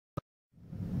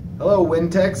Hello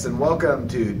wind techs, and welcome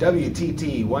to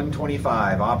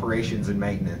WTT125 Operations and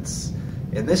Maintenance.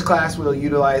 In this class we'll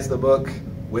utilize the book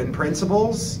Wind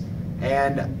Principles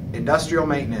and Industrial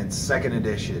Maintenance, 2nd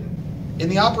edition. In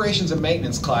the Operations and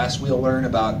Maintenance class we'll learn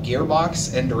about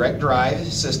gearbox and direct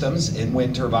drive systems in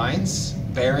wind turbines,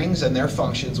 bearings and their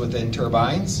functions within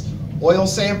turbines, oil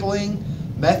sampling,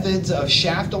 methods of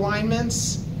shaft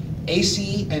alignments,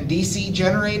 AC and DC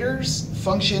generators,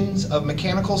 functions of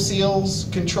mechanical seals,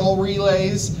 control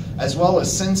relays, as well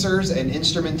as sensors and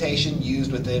instrumentation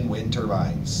used within wind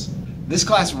turbines. This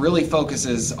class really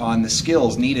focuses on the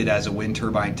skills needed as a wind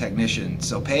turbine technician,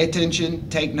 so pay attention,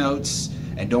 take notes,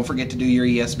 and don't forget to do your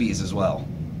ESBs as well.